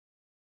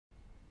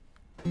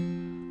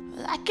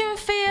I can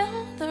feel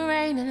the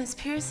rain and it's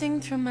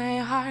piercing through my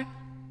heart.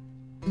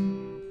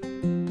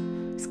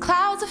 These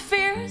clouds are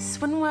fierce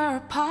when we're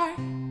apart.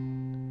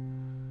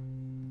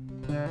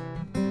 Yeah,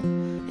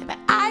 but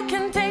I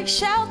can take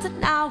shelter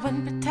now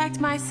and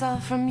protect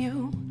myself from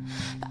you.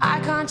 But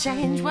I can't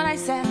change what I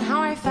said and how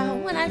I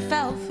felt when I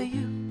fell for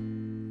you.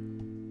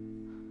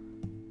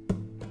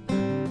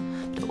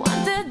 But I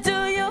wonder, do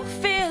you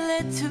feel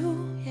it too?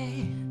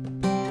 Yeah.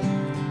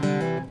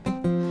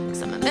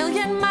 'Cause I'm a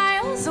million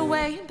miles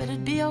away, but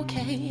it'd be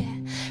okay, yeah,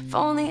 if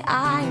only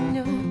I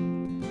knew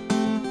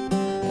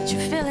that you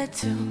feel it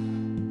too.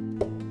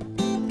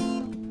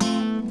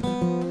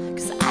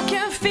 'Cause I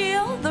can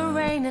feel the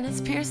rain and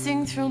it's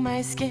piercing through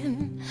my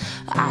skin.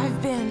 I've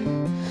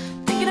been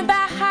thinking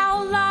about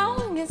how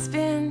long it's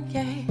been,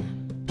 yeah.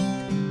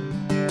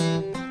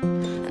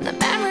 And the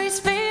memories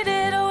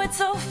faded, oh, it's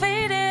so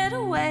faded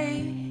away.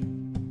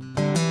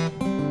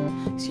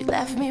 'Cause you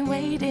left me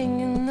waiting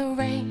in the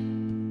rain.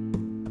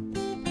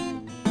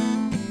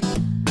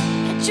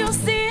 Can't you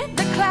see